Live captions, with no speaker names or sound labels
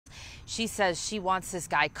She says she wants this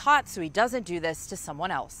guy caught so he doesn't do this to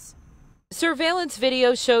someone else. Surveillance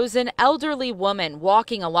video shows an elderly woman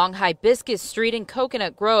walking along Hibiscus Street in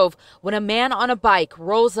Coconut Grove when a man on a bike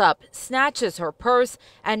rolls up, snatches her purse,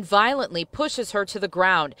 and violently pushes her to the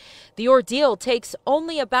ground. The ordeal takes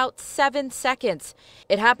only about 7 seconds.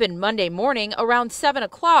 It happened Monday morning around 7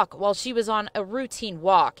 o'clock while she was on a routine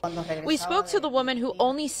walk. We spoke to the woman who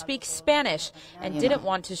only speaks Spanish and didn't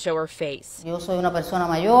want to show her face.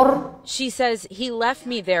 She says, "He left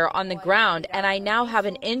me there on the ground and I now have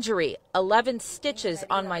an injury. 11 stitches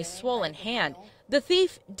on my swollen hand." The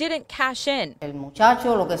thief didn't cash in.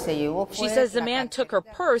 She says the man took her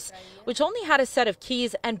purse, which only had a set of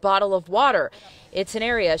keys and bottle of water. It's an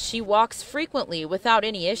area she walks frequently without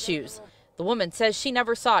any issues. The woman says she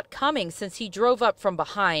never saw it coming since he drove up from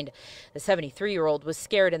behind. The 73-year-old was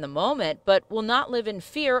scared in the moment, but will not live in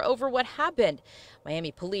fear over what happened.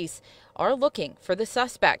 Miami police are looking for the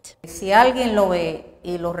suspect. The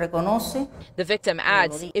victim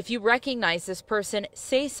adds, if you recognize this person,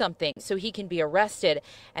 say something so he can be arrested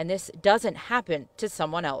and this doesn't happen to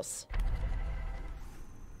someone else.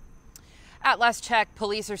 At last check,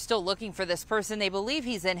 police are still looking for this person. They believe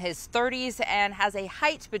he's in his 30s and has a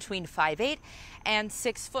height between 5'8" and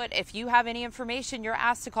 6 foot. If you have any information, you're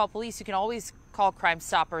asked to call police. You can always call Crime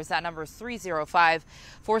Stoppers. That number is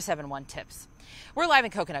 305-471-TIPS. We're live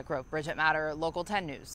in Coconut Grove. Bridget Matter, Local 10 News.